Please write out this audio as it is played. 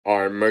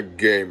I'm a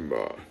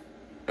gamer,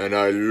 and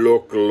I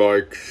look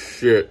like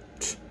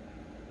shit.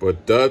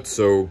 But that's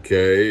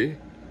okay,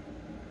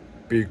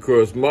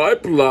 because my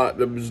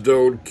platinums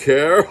don't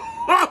care.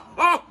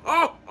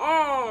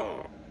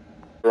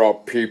 There are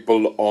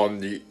people on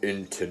the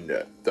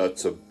internet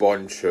that's a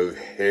bunch of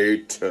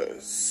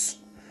haters.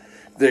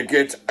 They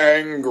get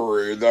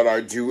angry that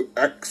I do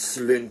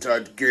excellent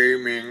at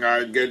gaming.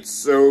 I get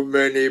so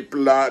many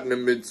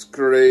platinum, it's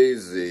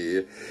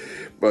crazy.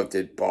 But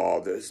it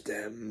bothers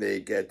them.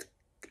 They get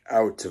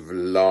out of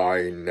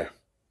line.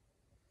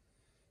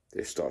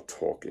 They start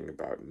talking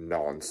about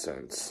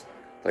nonsense.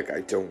 Like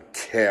I don't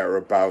care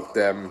about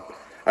them.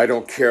 I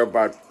don't care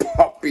about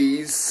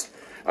puppies.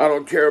 I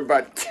don't care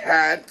about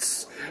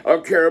cats. I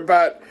don't care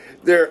about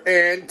their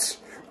aunt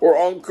or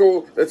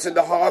uncle that's in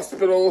the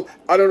hospital.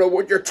 I don't know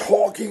what you're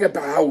talking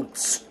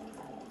about.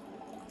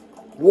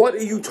 What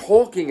are you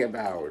talking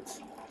about?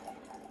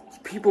 There's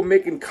people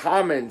making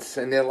comments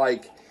and they're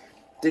like,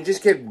 they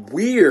just get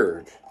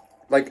weird.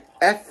 Like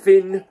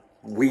effing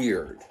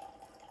weird.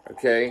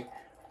 Okay?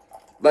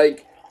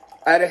 Like,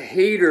 I had a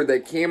hater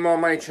that came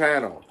on my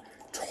channel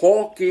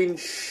talking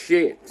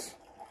shit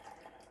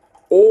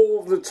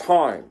all the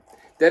time.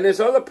 Then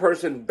this other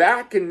person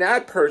backing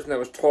that person that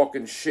was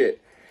talking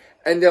shit.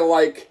 And they're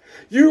like,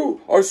 you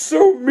are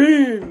so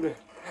mean.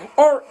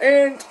 Our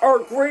aunt, our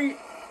great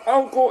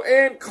uncle,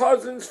 aunt,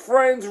 cousins,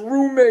 friends,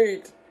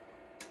 roommate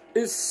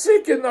is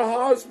sick in the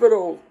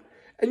hospital.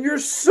 And you're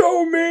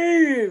so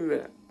mean.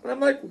 And I'm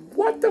like,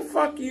 what the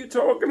fuck are you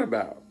talking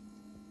about?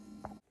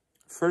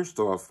 First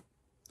off,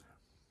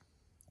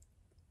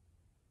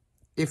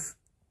 if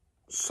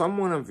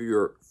someone of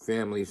your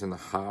family's in the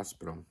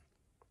hospital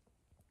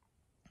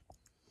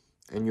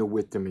and you're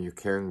with them and you're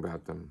caring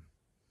about them,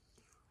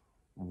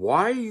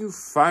 why are you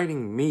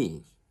fighting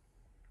me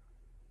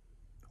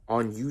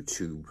on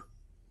YouTube?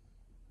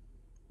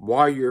 Why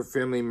are your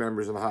family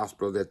members in the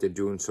hospital that they're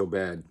doing so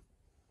bad?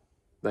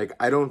 Like,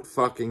 I don't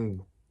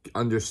fucking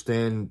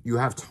understand. You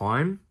have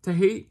time to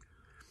hate?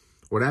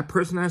 Or that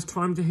person has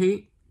time to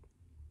hate?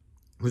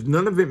 Because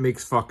none of it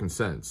makes fucking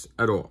sense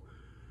at all.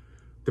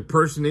 The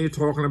person that you're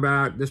talking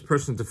about, this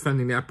person's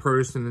defending that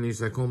person, and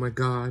he's like, oh my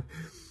God,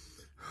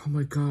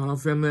 our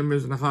family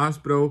member's in the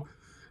hospital,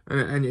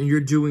 and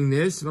you're doing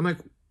this. And I'm like,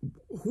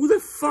 who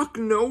the fuck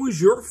knows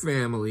your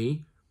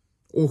family,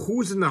 or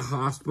who's in the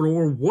hospital,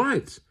 or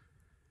what?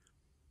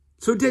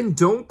 So then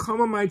don't come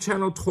on my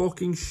channel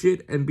talking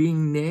shit and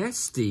being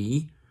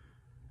nasty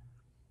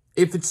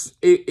if it's,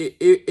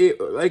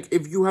 like,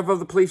 if you have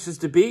other places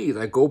to be.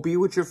 Like, go be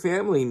with your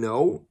family,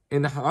 no?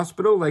 In the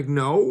hospital, like,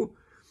 no?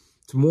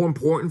 It's more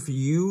important for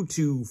you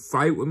to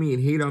fight with me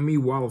and hate on me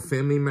while a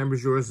family member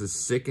of yours is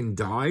sick and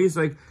dies?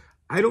 Like,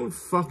 I don't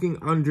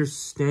fucking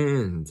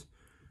understand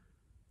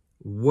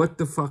what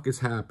the fuck is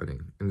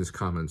happening in this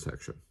comment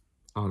section,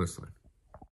 honestly.